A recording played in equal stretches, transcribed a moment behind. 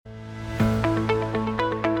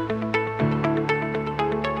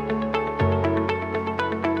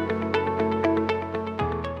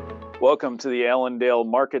Welcome to the Allendale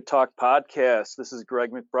Market Talk podcast. This is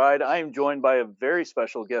Greg McBride. I am joined by a very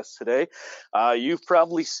special guest today. You've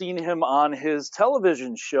probably seen him on his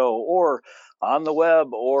television show or on the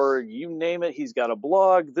web or you name it. He's got a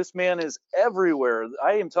blog. This man is everywhere.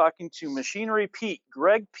 I am talking to Machinery Pete,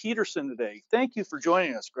 Greg Peterson today. Thank you for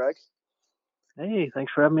joining us, Greg. Hey,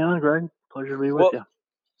 thanks for having me on, Greg. Pleasure to be with you.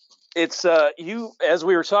 It's you, as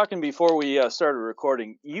we were talking before we started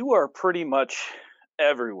recording, you are pretty much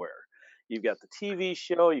everywhere. You've got the TV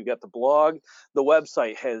show, you've got the blog, the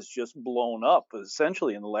website has just blown up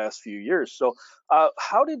essentially in the last few years. So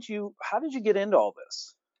how did you get into all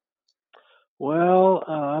this? Well,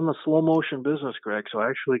 I'm a slow motion business, Greg, so I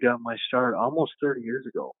actually got my start almost 30 years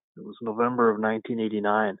ago. It was November of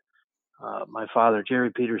 1989. My father,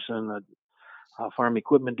 Jerry Peterson, a farm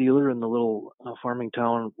equipment dealer in the little farming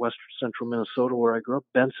town west central Minnesota where I grew up,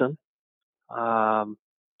 Benson. I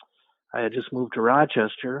had just moved to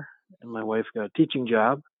Rochester, and my wife got a teaching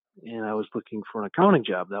job, and I was looking for an accounting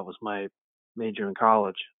job. That was my major in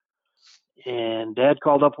college. And Dad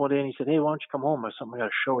called up one day and he said, "Hey, why don't you come home? There's something I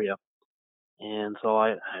got to show you." And so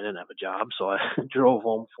I didn't have a job, so I drove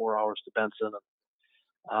home 4 hours to Benson.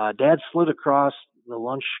 Dad slid across the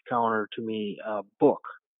lunch counter to me a book,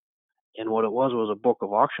 and what it was a book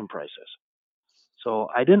of auction prices. So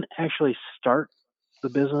I didn't actually start the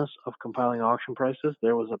business of compiling auction prices.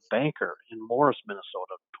 There was a banker in Morris,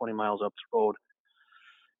 Minnesota, 20 miles up the road,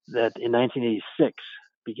 that in 1986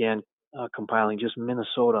 began compiling just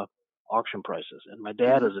Minnesota auction prices. And my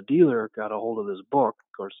dad, as a dealer, got a hold of this book.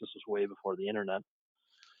 Of course, this was way before the internet.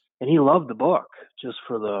 And he loved the book just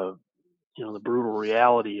for the brutal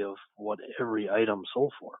reality of what every item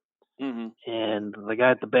sold for. Mm-hmm. And the guy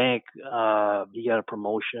at the bank, he got a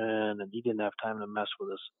promotion, and he didn't have time to mess with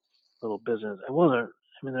this little business.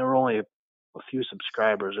 There were only a few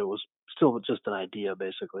subscribers. It was still just an idea,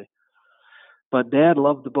 basically. But Dad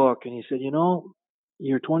loved the book, and he said,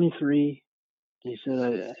 "You're 23. He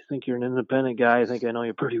said, I think you're an independent guy. I think I know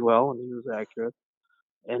you pretty well." And he was accurate.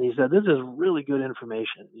 And he said, "This is really good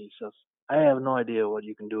information." He says, "I have no idea what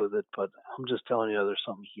you can do with it, but I'm just telling you there's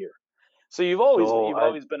something here." So you've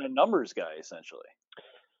always been a numbers guy, essentially.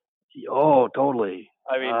 Oh, totally.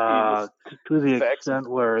 I mean, to the extent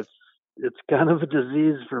where it's kind of a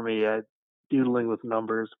disease for me, doodling with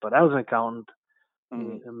numbers. But I was an accountant,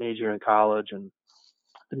 a major in college, and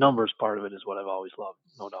the numbers part of it is what I've always loved,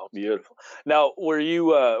 no doubt. Beautiful. Now, were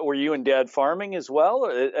you and Dad farming as well,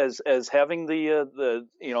 as having the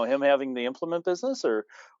him having the implement business, or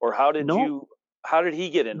how did he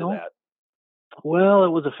get into that? Well, it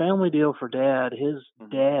was a family deal for Dad. His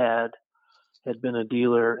dad had been a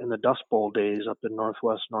dealer in the Dust Bowl days up in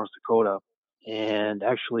northwest North Dakota, and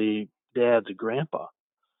actually Dad's grandpa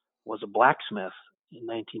was a blacksmith in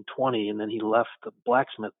 1920, and then he left the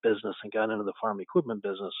blacksmith business and got into the farm equipment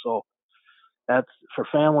business. So that's, for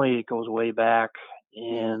family, it goes way back.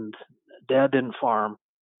 And Dad didn't farm,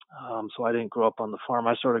 so I didn't grow up on the farm.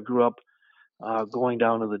 I sort of grew up going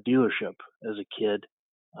down to the dealership as a kid,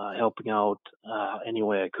 helping out any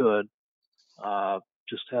way I could,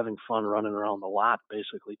 just having fun running around the lot,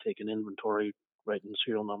 basically taking inventory, writing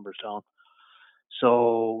serial numbers down.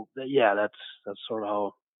 So that's sort of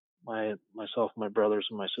how myself, my brothers,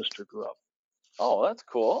 and my sister grew up. Oh, that's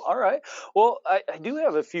cool. All right. Well, I do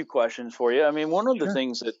have a few questions for you. I mean, one of the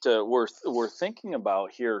things that we're thinking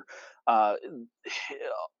about here,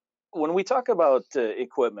 when we talk about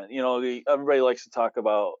equipment, everybody likes to talk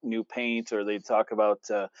about new paint, or they talk about,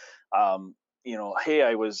 hey,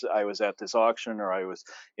 I was at this auction, or I was,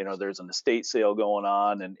 there's an estate sale going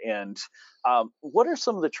on, and what are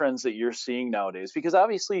some of the trends that you're seeing nowadays? Because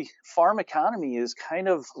obviously, farm economy is kind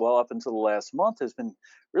of, well, up until the last month, has been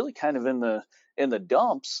really kind of in the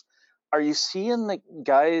dumps. Are you seeing that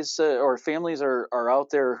guys or families are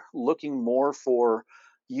out there looking more for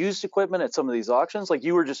used equipment at some of these auctions? Like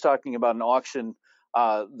you were just talking about an auction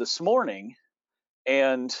this morning,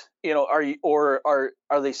 and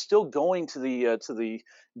are they still going to the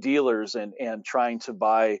dealers and trying to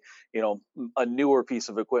buy a newer piece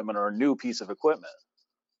of equipment or a new piece of equipment?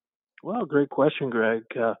 Well, great question, Greg.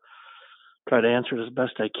 Try to answer it as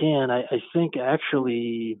best I can. I think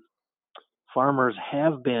actually farmers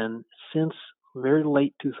have been, since very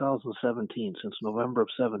late 2017, since November of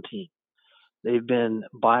 17. They've been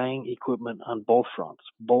buying equipment on both fronts,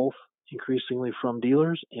 both increasingly from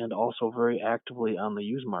dealers and also very actively on the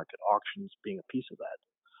used market, auctions being a piece of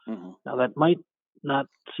that. Mm-hmm. Now, that might not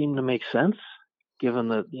seem to make sense, given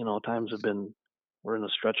that, times we're in a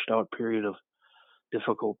stretched out period of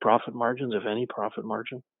difficult profit margins, if any profit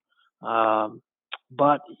margin.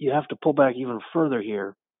 But you have to pull back even further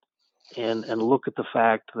here and look at the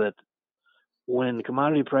fact that when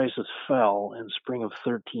commodity prices fell in spring of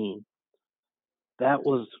 13,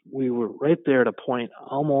 we were right there at a point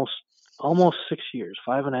almost 6 years,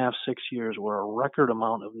 5.5, 6 years, where a record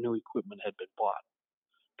amount of new equipment had been bought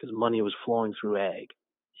because money was flowing through ag.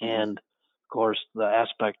 Mm-hmm. And of course, the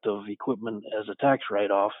aspect of equipment as a tax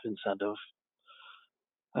write-off incentive,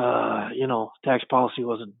 tax policy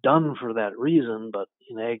wasn't done for that reason, but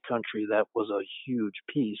in ag country, that was a huge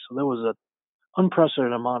piece. So there was an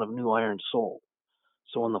unprecedented amount of new iron sold.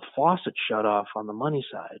 So when the faucet shut off on the money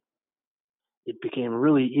side, it became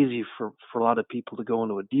really easy for a lot of people to go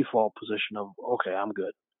into a default position of, okay, I'm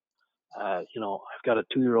good. I've got a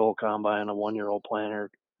 2-year-old combine, a 1-year-old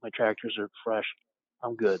planter. My tractors are fresh.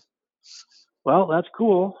 I'm good. Well, that's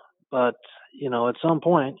cool, but at some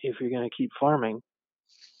point, if you're going to keep farming,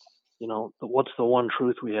 what's the one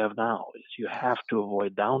truth we have now is you have to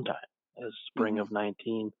avoid downtime, as spring of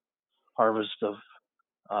 19, harvest of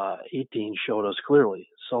 18 showed us clearly.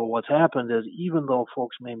 So what's happened is, even though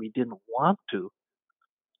folks maybe didn't want to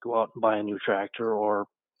go out and buy a new tractor or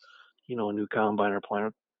a new combine or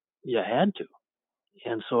planter, you had to.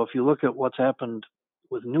 And so if you look at what's happened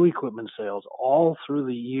with new equipment sales all through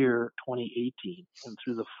the year 2018 and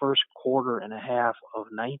through the first quarter and a half of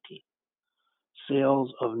 19,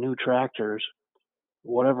 sales of new tractors,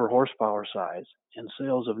 whatever horsepower size, and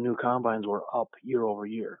sales of new combines were up year over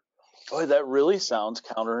year. Boy, that really sounds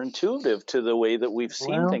counterintuitive to the way that we've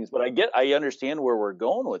seen things, but I understand where we're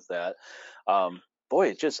going with that.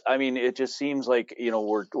 It just seems like,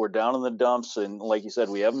 we're down in the dumps, and like you said,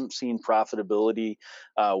 we haven't seen profitability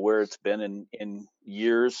where it's been in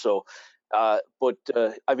years. So,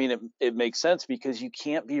 it makes sense because you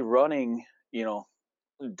can't be running,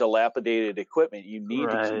 dilapidated equipment. You need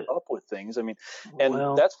to keep up with things. And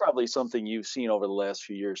that's probably something you've seen over the last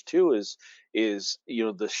few years too, is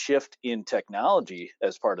the shift in technology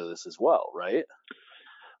as part of this as well, right?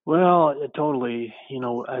 Well, totally.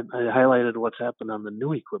 I highlighted what's happened on the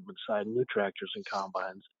new equipment side, new tractors and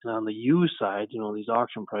combines. And on the used side, these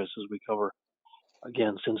auction prices we cover,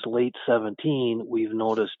 again, since late 17, we've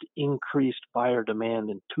noticed increased buyer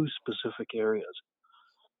demand in 2 specific areas.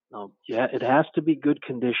 It has to be good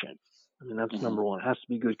condition. That's number one. It has to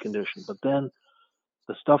be good condition. But then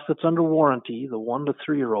the stuff that's under warranty, the 1 to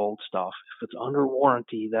 3-year-old stuff, if it's under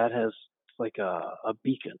warranty, that has like a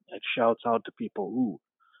beacon that shouts out to people, ooh,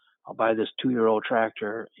 I'll buy this 2-year-old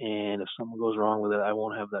tractor, and if something goes wrong with it, I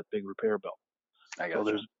won't have that big repair bill. So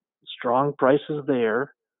there's strong prices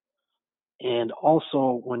there. And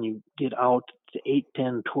also, when you get out to 8,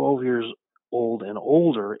 10, 12 years old and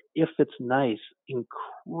older, if it's nice,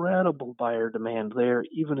 incredible buyer demand there,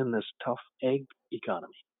 even in this tough ag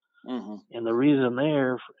economy. And the reason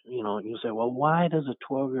there, you say, well, why does a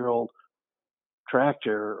 12-year-old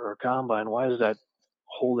tractor or combine, why is that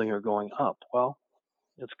holding or going up? Well,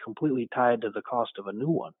 it's completely tied to the cost of a new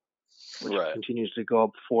one, which continues to go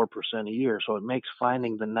up 4% a year. So it makes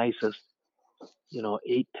finding the nicest,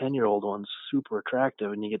 8, 10-year-old ones super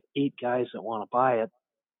attractive, and you get 8 guys that want to buy it.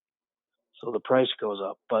 So the price goes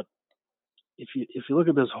up. But if you look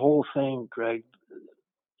at this whole thing, Greg,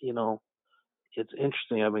 it's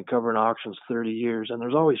interesting. I've been covering auctions 30 years, and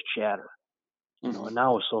there's always chatter. And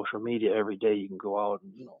now with social media, every day you can go out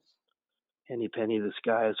and, any penny, the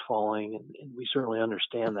sky is falling. And we certainly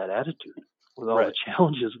understand that attitude with all the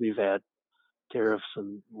challenges we've had, tariffs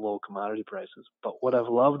and low commodity prices. But what I've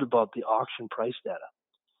loved about the auction price data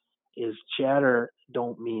is chatter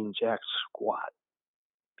don't mean jack squat,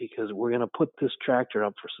 because we're going to put this tractor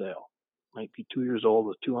up for sale. Might be 2 years old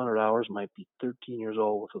with 200 hours, might be 13 years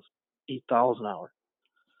old with 8,000 hours.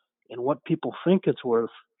 And what people think it's worth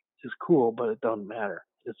is cool, but it doesn't matter.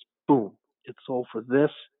 It's boom. It's sold for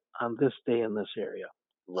this on this day in this area.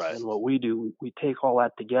 Right. And what we do, we take all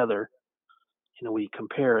that together, we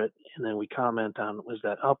compare it, and then we comment on, is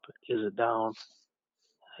that up? Is it down?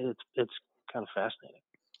 It's kind of fascinating.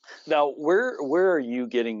 Now, where are you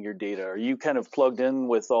getting your data? Are you kind of plugged in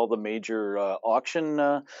with all the major auction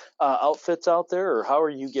outfits out there, or how are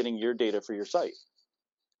you getting your data for your site?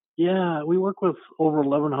 Yeah, we work with over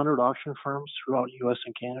 1,100 auction firms throughout U.S.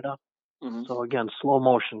 and Canada. So again, slow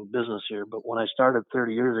motion business here. But when I started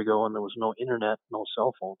 30 years ago and there was no internet, no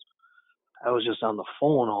cell phones, I was just on the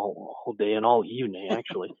phone all day and all evening,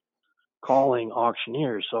 actually, calling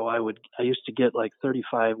auctioneers. So I used to get like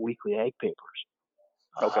 35 weekly ag papers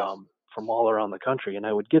from all around the country, and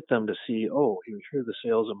I would get them to see, here are the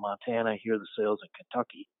sales in Montana, here are the sales in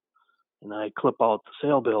Kentucky. And I'd clip out the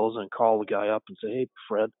sale bills and call the guy up and say, hey,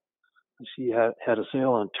 Fred, I see you had a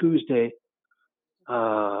sale on Tuesday.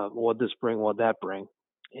 What'd this bring? What'd that bring?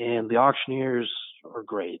 And the auctioneers are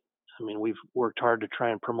great. I mean, we've worked hard to try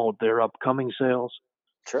and promote their upcoming sales.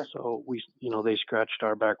 Sure. So they scratched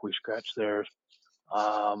our back, we scratched theirs.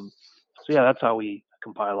 So yeah, that's how we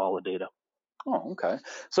compile all the data. Oh, okay.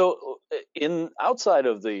 So in outside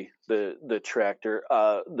of the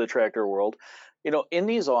tractor world, in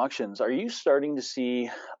these auctions, are you starting to see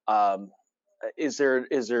is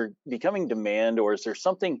there becoming demand, or is there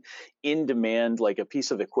something in demand, like a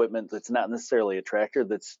piece of equipment that's not necessarily a tractor,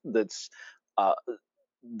 uh,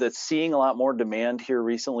 that's seeing a lot more demand here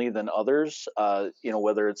recently than others?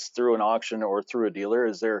 Whether it's through an auction or through a dealer,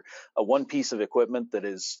 is there a one piece of equipment that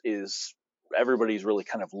is everybody's really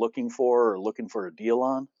kind of looking for, or looking for a deal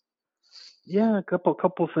on? Yeah, a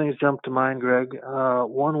couple things jump to mind, Greg.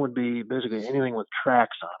 One would be basically anything with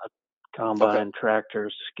tracks on it: Okay. combine,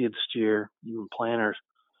 tractors, skid steer, even planters.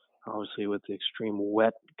 Obviously, with the extreme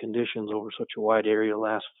wet conditions over such a wide area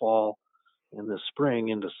last fall and this spring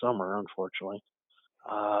into summer, unfortunately,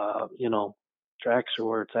 you know, tracks are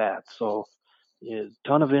where it's at. So, yeah,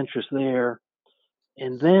 ton of interest there.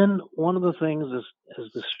 And then one of the things is, as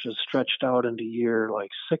this just stretched out into year like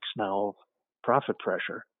 6 now of profit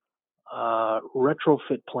pressure,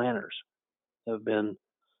 retrofit planters have been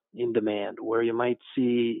in demand, where you might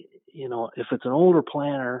see, if it's an older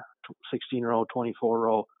planter, 16 row, 24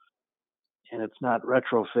 row, and it's not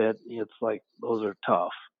retrofit, it's like those are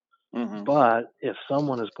tough. Hmm. But if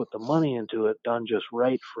someone has put the money into it, done just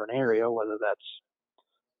right for an area, whether that's,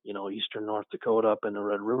 eastern North Dakota up in the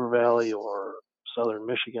Red River Valley or southern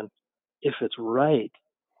Michigan, if it's right,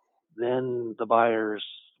 then the buyers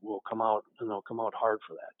will come out and they'll come out hard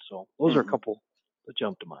for that. So those are a Hmm. couple that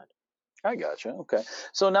jump to mind. I gotcha. Okay.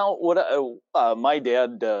 So now, my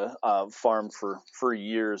dad farmed for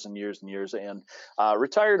years and years and years, and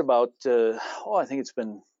retired about I think it's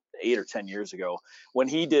been 8 or 10 years ago when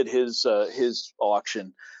he did his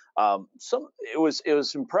auction. Some it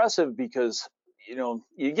was impressive because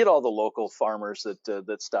you get all the local farmers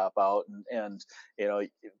that stop out, and you know,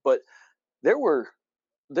 but there were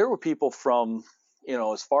there were people from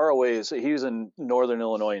as far away as he was in northern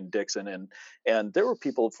Illinois in Dixon, and there were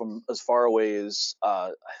people from as far away as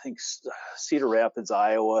I think Cedar Rapids,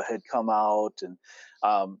 Iowa had come out, and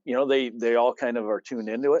they all kind of are tuned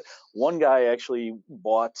into it. One guy actually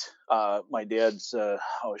bought my dad's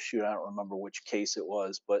oh shoot, I don't remember which case it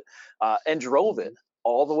was, but and drove it Mm-hmm.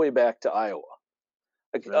 all the way back to Iowa.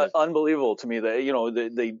 Like, Right. unbelievable to me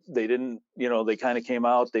that they didn't, they kind of came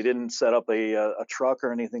out, they didn't set up a truck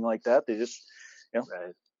or anything like that, they just you know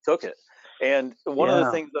Right. took it. And one of the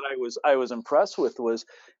Yeah. things that I was impressed with was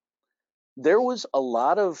there was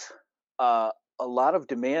uh, a lot of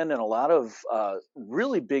demand and a lot of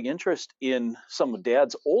really big interest in some of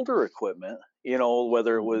Dad's older equipment.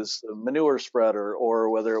 Whether it Mm-hmm. was a manure spreader, or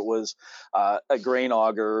whether it was a grain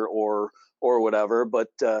auger, or whatever. But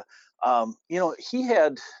he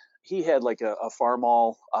had like a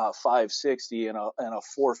Farmall 560 and a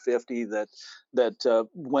 450 that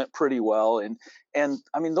went pretty well. And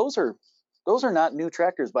I mean, those are not new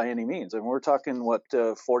tractors by any means. And we're talking, what,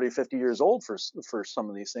 40, 50 years old for some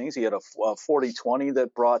of these things. He had a 4020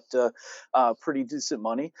 that brought pretty decent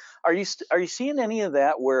money. Are you seeing any of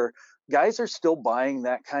that where guys are still buying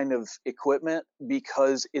that kind of equipment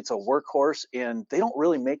because it's a workhorse and they don't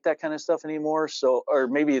really make that kind of stuff anymore? So, or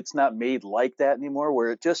maybe it's not made like that anymore,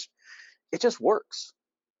 where it just works.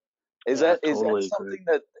 Is Yeah, that is that totally agree. something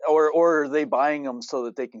that, or are they buying them so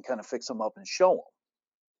that they can kind of fix them up and show them?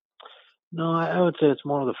 No, I would say it's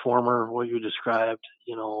more of the former, what you described.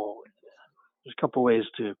 There's a couple ways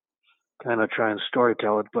to kind of try and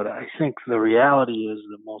storytell it, but I think the reality is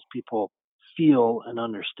that most people feel and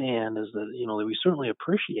understand is that, that we certainly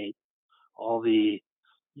appreciate all the,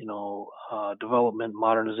 development,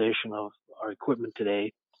 modernization of our equipment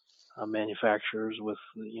today. Manufacturers with,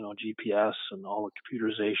 GPS and all the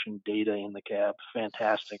computerization data in the cab,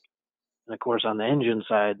 fantastic. And of course, on the engine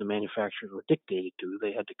side, the manufacturers were dictated to.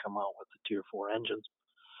 They had to come out with the Tier 4 engines.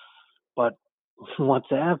 But what's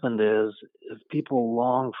happened is people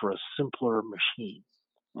long for a simpler machine.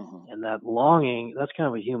 Hmm. And that longing, that's kind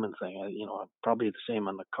of a human thing. Probably the same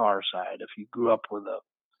on the car side. If you grew up with a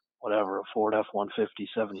Ford F-150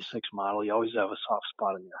 '76 model, you always have a soft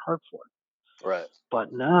spot in your heart for it. Right.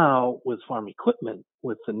 But now with farm equipment,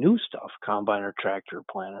 with the new stuff, combiner, tractor,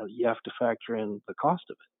 planter, you have to factor in the cost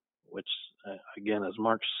of it, which again has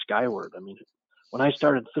marched skyward. I mean, when I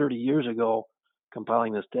started 30 years ago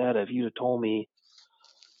compiling this data, if you'd have told me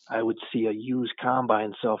I would see a used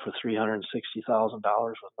combine sell for $360,000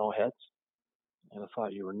 with no heads, I'd have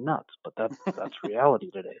thought you were nuts. But that's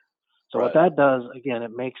reality today. So what Right. that does, again,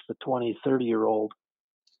 it makes the 20, 30-year-old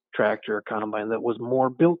tractor or combine that was more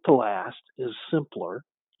built to last is simpler.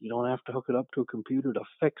 You don't have to hook it up to a computer to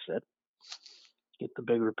fix it. Get the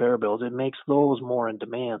big repair bills. It makes those more in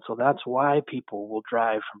demand. So that's why people will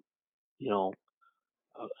drive from,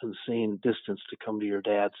 insane distance to come to your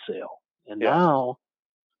dad's sale. And Yeah. now,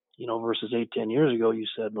 versus 8-10 years ago, you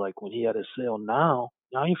said like when he had his sale, now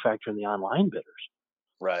you factor in the online bidders.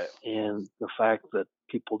 Right. And the fact that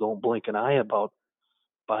people don't blink an eye about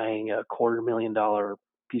buying a $250,000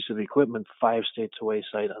 piece of equipment 5 states away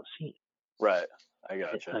sight unseen. Right. I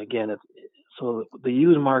gotcha. Again, so the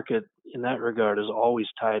used market in that regard is always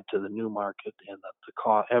tied to the new market and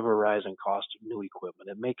the ever rising cost of new equipment.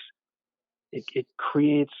 It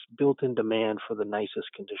creates built-in demand for the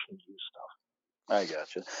nicest conditioned used stuff. I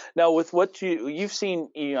gotcha. Now, with what you've seen,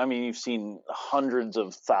 you've seen hundreds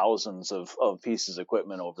of thousands of pieces of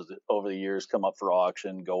equipment over the years come up for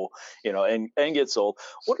auction, go, and get sold.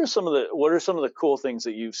 What are some of the cool things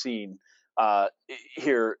that you've seen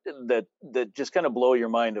here that just kind of blow your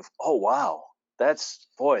mind? Of, oh wow,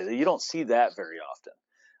 you don't see that very often.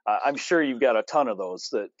 I'm sure you've got a ton of those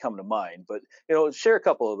that come to mind, but share a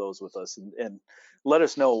couple of those with us and let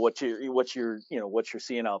us know what you're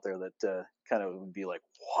seeing out there that kind of would be like,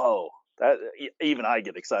 whoa, that even I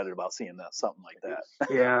get excited about seeing something like that.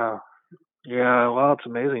 Yeah. Well, it's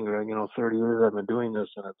amazing, Greg. 30 years I've been doing this,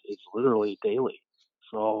 and it's literally daily.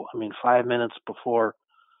 So, 5 minutes before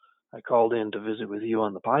I called in to visit with you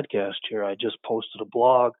on the podcast here, I just posted a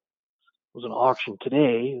blog. It was an auction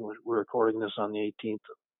today. We're recording this on the 18th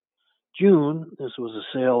of June. This was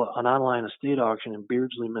an online estate auction in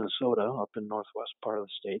Beardsley, Minnesota, up in northwest part of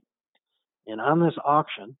the state. And on this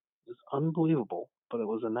auction, it's unbelievable, but it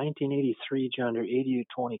was a 1983 John Deere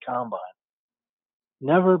 8820 combine.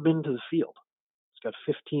 Never been to the field. It's got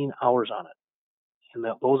 15 hours on it. And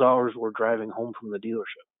those hours were driving home from the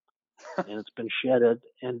dealership. And it's been shedded.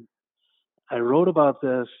 And I wrote about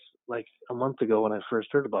this like a month ago when I first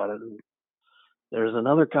heard about it. And there's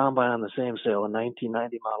another combine on the same sale, a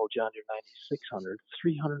 1990 model John Deere 9600,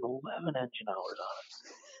 311 engine hours on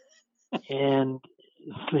it. And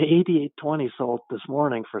the 8820 sold this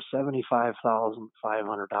morning for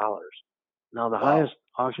 $75,500. Now, the highest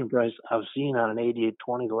auction price I've seen on an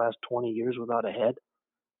 8820 the last 20 years without a head,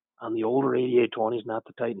 on the older 8820s, not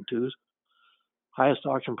the Titan 2s, highest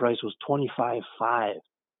auction price was $25,500,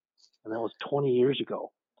 and that was 20 years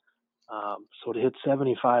ago. So to hit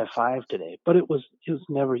 $75,500 today, but it was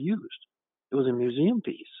never used. It was a museum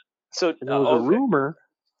piece. So and there was a rumor.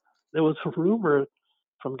 There was a rumor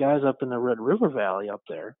from guys up in the Red River Valley up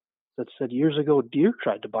there that said years ago Deere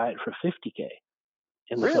tried to buy it for $50,000,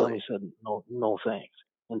 and the family said no thanks.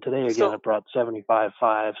 And today again it brought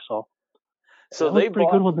 $75,500. So they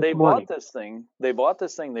bought this thing. They bought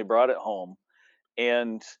this thing. They brought it home,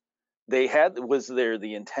 and was there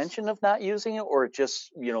the intention of not using it, or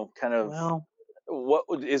just kind of? Well, what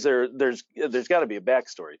is there? There's got to be a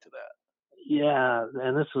backstory to that. Yeah,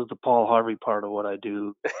 and this is the Paul Harvey part of what I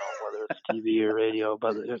do, whether it's TV or radio.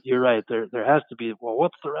 But you're right. There has to be. Well,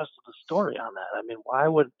 what's the rest of the story on that? I mean, why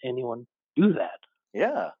would anyone do that?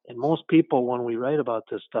 Yeah. And most people, when we write about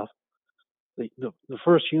this stuff, the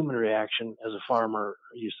first human reaction as a farmer,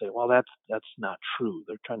 you say, well, that's not true.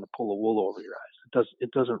 They're trying to pull the wool over your eyes.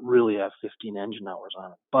 It doesn't really have 15 engine hours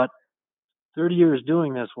on it. But 30 years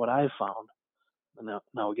doing this, what I found, and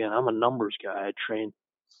now again, I'm a numbers guy. I train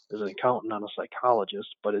as an accountant, not a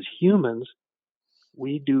psychologist. But as humans,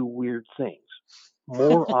 we do weird things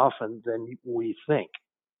more often than we think.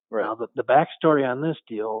 Right. Now, the backstory on this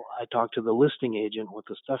deal, I talked to the listing agent with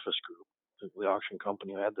the Steffes Group, the auction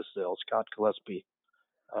company who had the sale. Scott Gillespie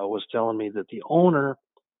was telling me that the owner,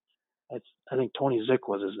 I think Tony Zick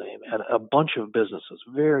was his name, had a bunch of businesses,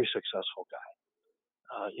 very successful guy,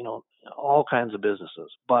 all kinds of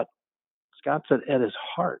businesses. But Scott said at his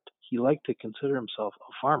heart, he liked to consider himself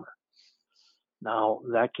a farmer. Now,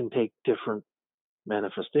 that can take different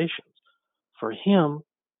manifestations. For him,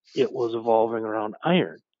 it was evolving around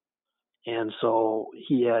iron. And so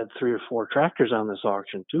he had 3 or 4 tractors on this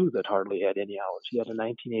auction, too, that hardly had any hours. He had a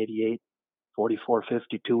 1988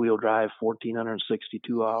 4450 two-wheel drive,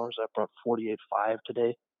 1,462 hours. That brought 48,500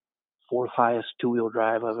 today. 4th highest two-wheel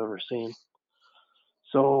drive I've ever seen.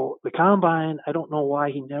 So the combine, I don't know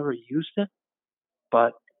why he never used it,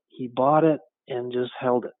 but he bought it and just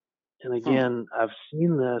held it. And again, I've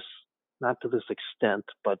seen this, not to this extent,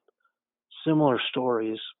 but similar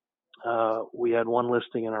stories. We had one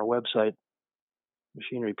listing in our website,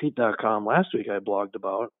 machinerypete.com. Last week I blogged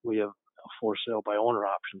about. We have a for sale by owner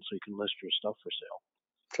option, so you can list your stuff for sale.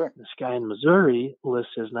 Sure. This guy in Missouri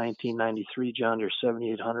lists his 1993 John Deere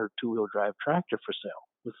 7800 two-wheel drive tractor for sale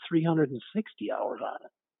with 360 hours on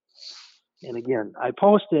it. And again, I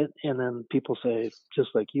post it, and then people say, just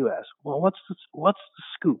like you asked, well, what's the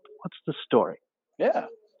scoop? What's the story? Yeah.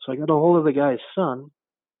 So I got a hold of the guy's son,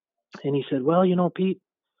 and he said, well, Pete,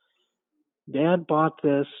 Dad bought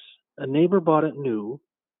this. A neighbor bought it new,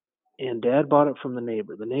 and Dad bought it from the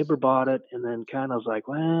neighbor. The neighbor bought it, and then kind of was like,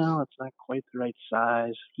 well, it's not quite the right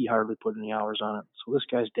size. He hardly put any hours on it. So this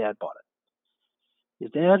guy's dad bought it.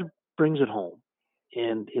 His dad brings it home,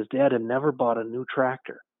 and his dad had never bought a new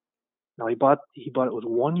tractor. Now he bought it was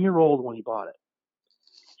 1 year old when he bought it,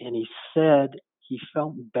 and he said he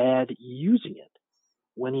felt bad using it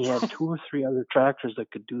when he had 2 or 3 other tractors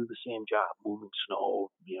that could do the same job, moving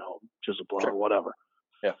snow, chisel blow Sure. or whatever.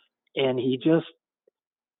 Yeah. And he just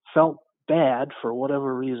felt bad for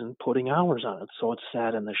whatever reason putting hours on it, so it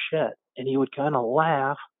sat in the shed. And he would kind of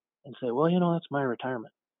laugh and say, well, that's my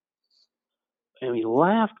retirement. And he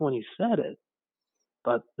laughed when he said it,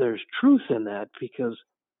 but there's truth in that because,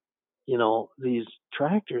 these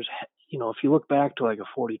tractors, if you look back to like a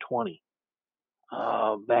 4020,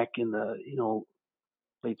 back in the,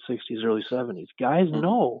 late 60s, early 70s, guys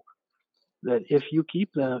know that if you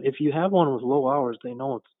keep them, if you have one with low hours, they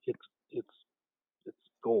know it's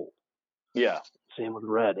gold. Yeah. Same with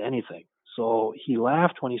red, anything. So he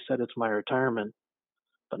laughed when he said it's my retirement,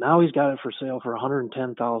 but now he's got it for sale for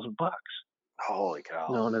 $110,000. Holy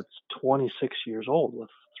cow. And it's 26 years old with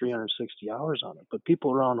 360 hours on it. But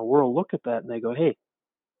people around the world look at that and they go, hey,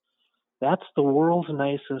 that's the world's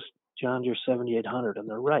nicest John Deere 7800. And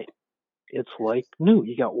they're right. It's like new.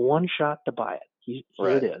 You got one shot to buy it. Here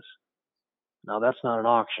it is. Now, that's not an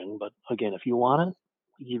auction, but again, if you want it,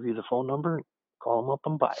 we give you the phone number, call them up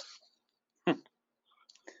and buy it.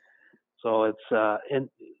 So it's, and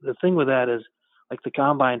the thing with that is, like the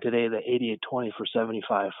combine today, the 8820 for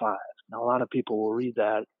 75.5. Now, a lot of people will read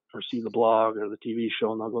that or see the blog or the TV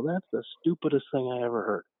show and they'll go, that's the stupidest thing I ever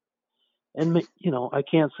heard. And, I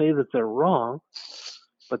can't say that they're wrong,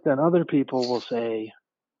 but then other people will say,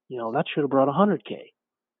 that should have brought 100K.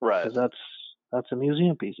 Right. Because that's a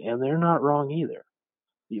museum piece. And they're not wrong either.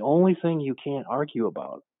 The only thing you can't argue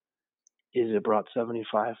about is it brought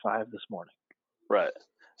 75.5 this morning. Right.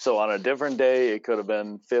 So on a different day, it could have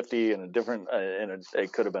been 50, and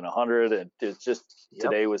it could have been 100. And it's just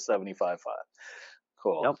today was 75.5.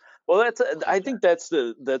 Cool. Yep. Well, I think that's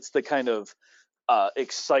the kind of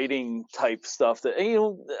exciting type stuff that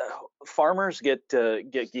farmers get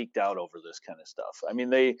geeked out over this kind of stuff. I mean,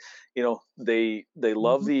 they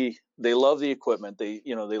love the equipment. They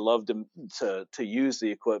love to use the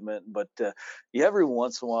equipment, but every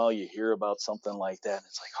once in a while you hear about something like that, and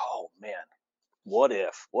it's like, oh man, what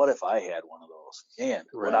if I had one of those? Man,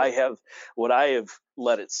 Right. would I have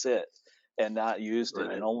let it sit and not used it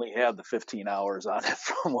Right. and only have the 15 hours on it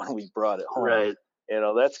from when we brought it home? Right.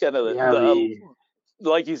 That's kind of the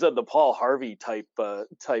like you said, the Paul Harvey type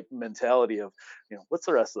mentality of, what's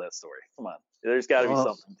the rest of that story? Come on, there's got to be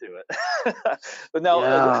something to it. But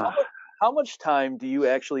now, how much time do you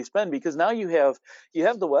actually spend? Because now you have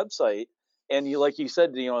the website, and like you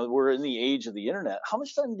said, we're in the age of the internet. How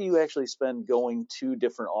much time do you actually spend going to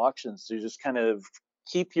different auctions to just kind of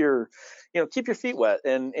keep your feet wet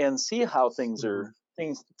and see how things are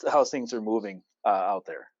moving out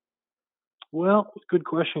there? Well, good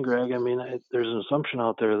question, Greg. I mean, there's an assumption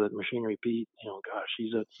out there that Machinery Pete,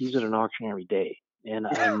 he's at an auction every day, and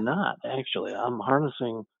I'm not actually. I'm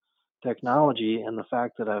harnessing technology and the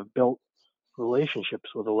fact that I've built relationships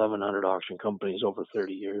with 1,100 auction companies over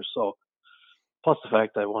 30 years. So, plus the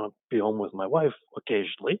fact I want to be home with my wife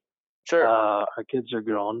occasionally. Sure. Our kids are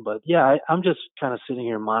grown, but yeah, I'm just kind of sitting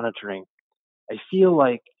here monitoring. I feel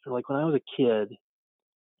like when I was a kid,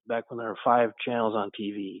 back when there were 5 channels on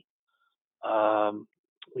TV.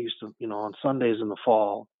 We used to, on Sundays in the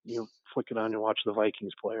fall, flick it on and watch the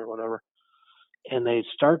Vikings play or whatever. And they'd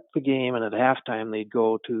start the game, and at halftime, they'd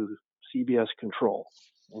go to CBS Control.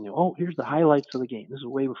 And here's the highlights of the game. This is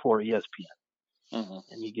way before ESPN. Mm-hmm.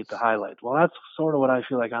 And you get the highlights. Well, that's sort of what I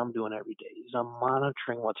feel like I'm doing every day. Is I'm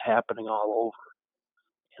monitoring what's happening all over.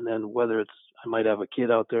 And then whether I might have a kid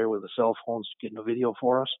out there with a cell phone getting a video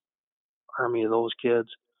for us, army of those kids,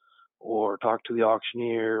 or talk to the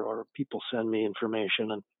auctioneer, or people send me information,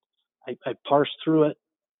 and I parse through it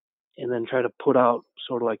and then try to put out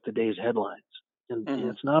sort of like the day's headlines. And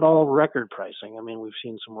it's not all record pricing. I mean, we've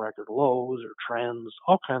seen some record lows or trends,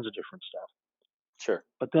 all kinds of different stuff. Sure.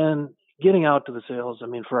 But then getting out to the sales, I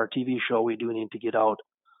mean, for our TV show, we do need to get out.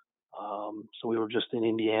 So we were just in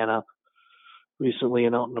Indiana recently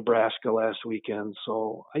and out in Nebraska last weekend.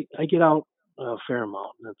 So I get out a fair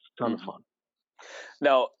amount, and it's a ton of fun.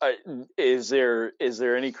 Now, is there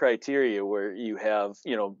any criteria where you have,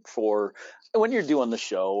 for when you're doing the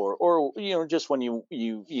show, or just when you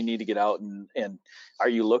need to get out, and are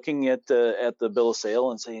you looking at the bill of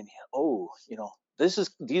sale and saying, oh,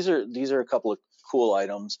 these are a couple of cool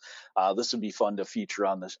items. This would be fun to feature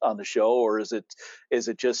on the show, or is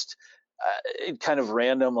it just kind of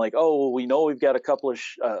random, like, oh, well, we know we've got a couple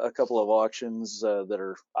of auctions that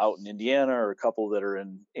are out in Indiana, or a couple that are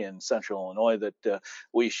in Central Illinois that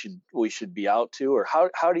we should be out to, or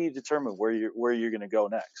how do you determine where you're going to go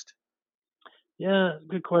next? Yeah,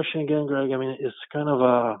 good question again, Greg. I mean, it's kind of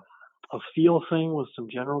a feel thing with some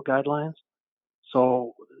general guidelines.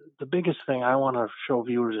 So the biggest thing I want to show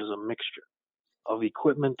viewers is a mixture of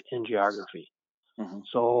equipment and geography. Hmm.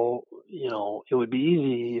 So, it would be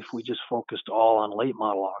easy if we just focused all on late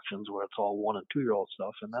model auctions where it's all 1 and 2 year old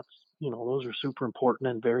stuff. And that's, those are super important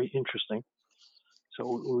and very interesting.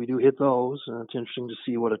 So we do hit those, and it's interesting to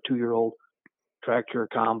see what a 2 year old tractor or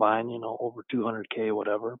combine, over 200K,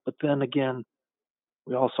 whatever. But then again,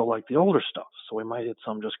 we also like the older stuff. So we might hit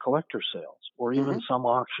some just collector sales, or even Hmm. some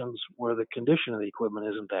auctions where the condition of the equipment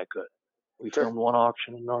isn't that good. We Sure. filmed one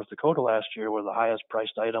auction in North Dakota last year where the highest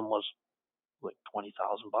priced item was like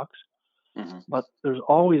 $20,000. Hmm. But there's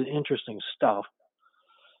always interesting stuff.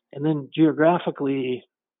 And then geographically,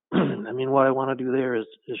 I mean, what I want to do there is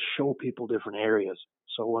show people different areas.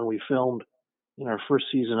 So when we filmed in our first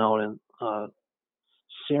season out in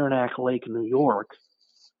Saranac Lake, New York,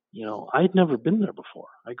 I'd never been there before.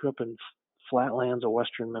 I grew up in flatlands of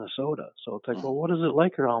western Minnesota. So it's like, Hmm. well, what is it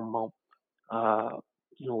like around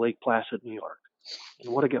Lake Placid, New York?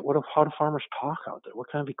 And how do farmers talk out there?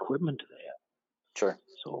 What kind of equipment do they have? Sure.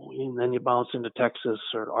 So and then you bounce into Texas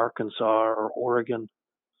or Arkansas or Oregon.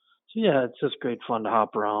 So yeah, it's just great fun to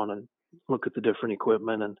hop around and look at the different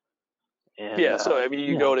equipment and Yeah, so I mean,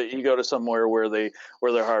 you yeah. go to somewhere where they're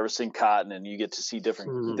harvesting cotton, and you get to see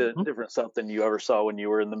Hmm. different stuff than you ever saw when you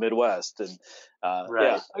were in the Midwest, and yeah,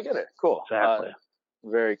 Right. I get it. Cool. Exactly.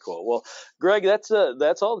 Very cool. Well, Greg, that's all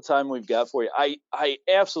the time we've got for you. I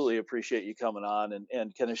absolutely appreciate you coming on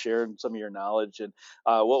and kind of sharing some of your knowledge. And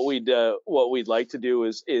what we'd like to do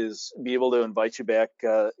is be able to invite you back,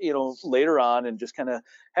 later on, and just kind of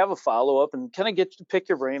have a follow up, and kind of get to pick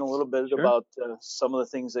your brain a little bit Sure. about some of the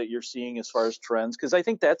things that you're seeing as far as trends, because I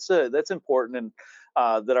think that's important, and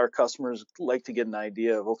that our customers like to get an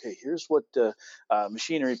idea of, okay, here's what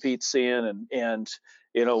Machinery Pete's seeing, and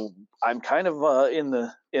you know I'm kind of in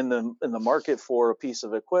the market for a piece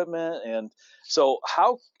of equipment. And so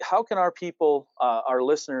how can our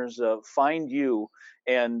listeners find you,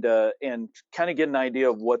 and kind of get an idea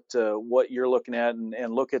of what you're looking at,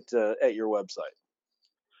 and look at your website?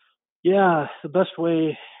 Yeah, the best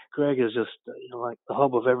way, Greg, is just like the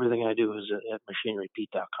hub of everything I do is at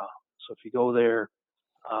machinerypete.com. So if you go there,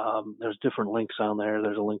 there's different links on there.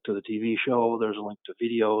 There's a link to the TV show. There's a link to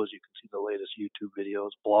videos. You can see the latest YouTube videos,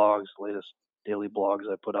 blogs, the latest daily blogs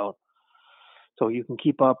I put out. So you can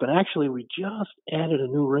keep up. And actually, we just added a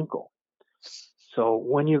new wrinkle. So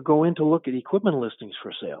when you go in to look at equipment listings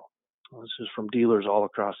for sale, this is from dealers all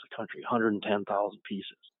across the country, 110,000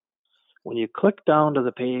 pieces. When you click down to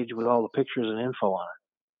the page with all the pictures and info on it,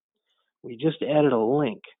 we just added a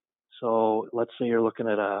link. So let's say you're looking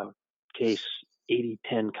at a case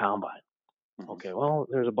 8010 combine. Mhm. Okay, well,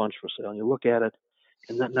 there's a bunch for sale. And you look at it,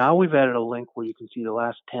 and then now we've added a link where you can see the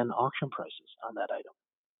last 10 auction prices on that item.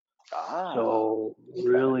 Ah, So okay.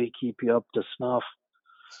 really keep you up to snuff,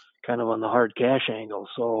 kind of on the hard cash angle.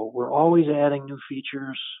 So we're always adding new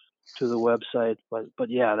features to the website, but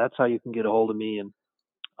yeah, that's how you can get a hold of me. And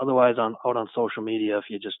otherwise, out on social media, if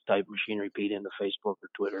you just type Machinery Pete into Facebook or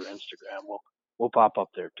Twitter, or Instagram, we'll pop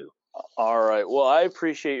up there too. All right. Well, I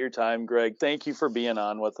appreciate your time, Greg. Thank you for being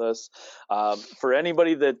on with us. For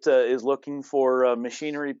anybody that is looking for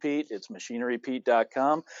Machinery Pete, it's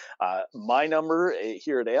machinerypete.com. My number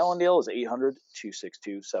here at Allendale is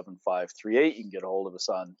 800-262-7538. You can get a hold of us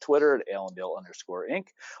on Twitter at Allendale_Inc.,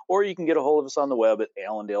 or you can get a hold of us on the web at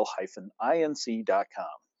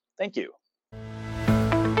allendale-inc.com. Thank you.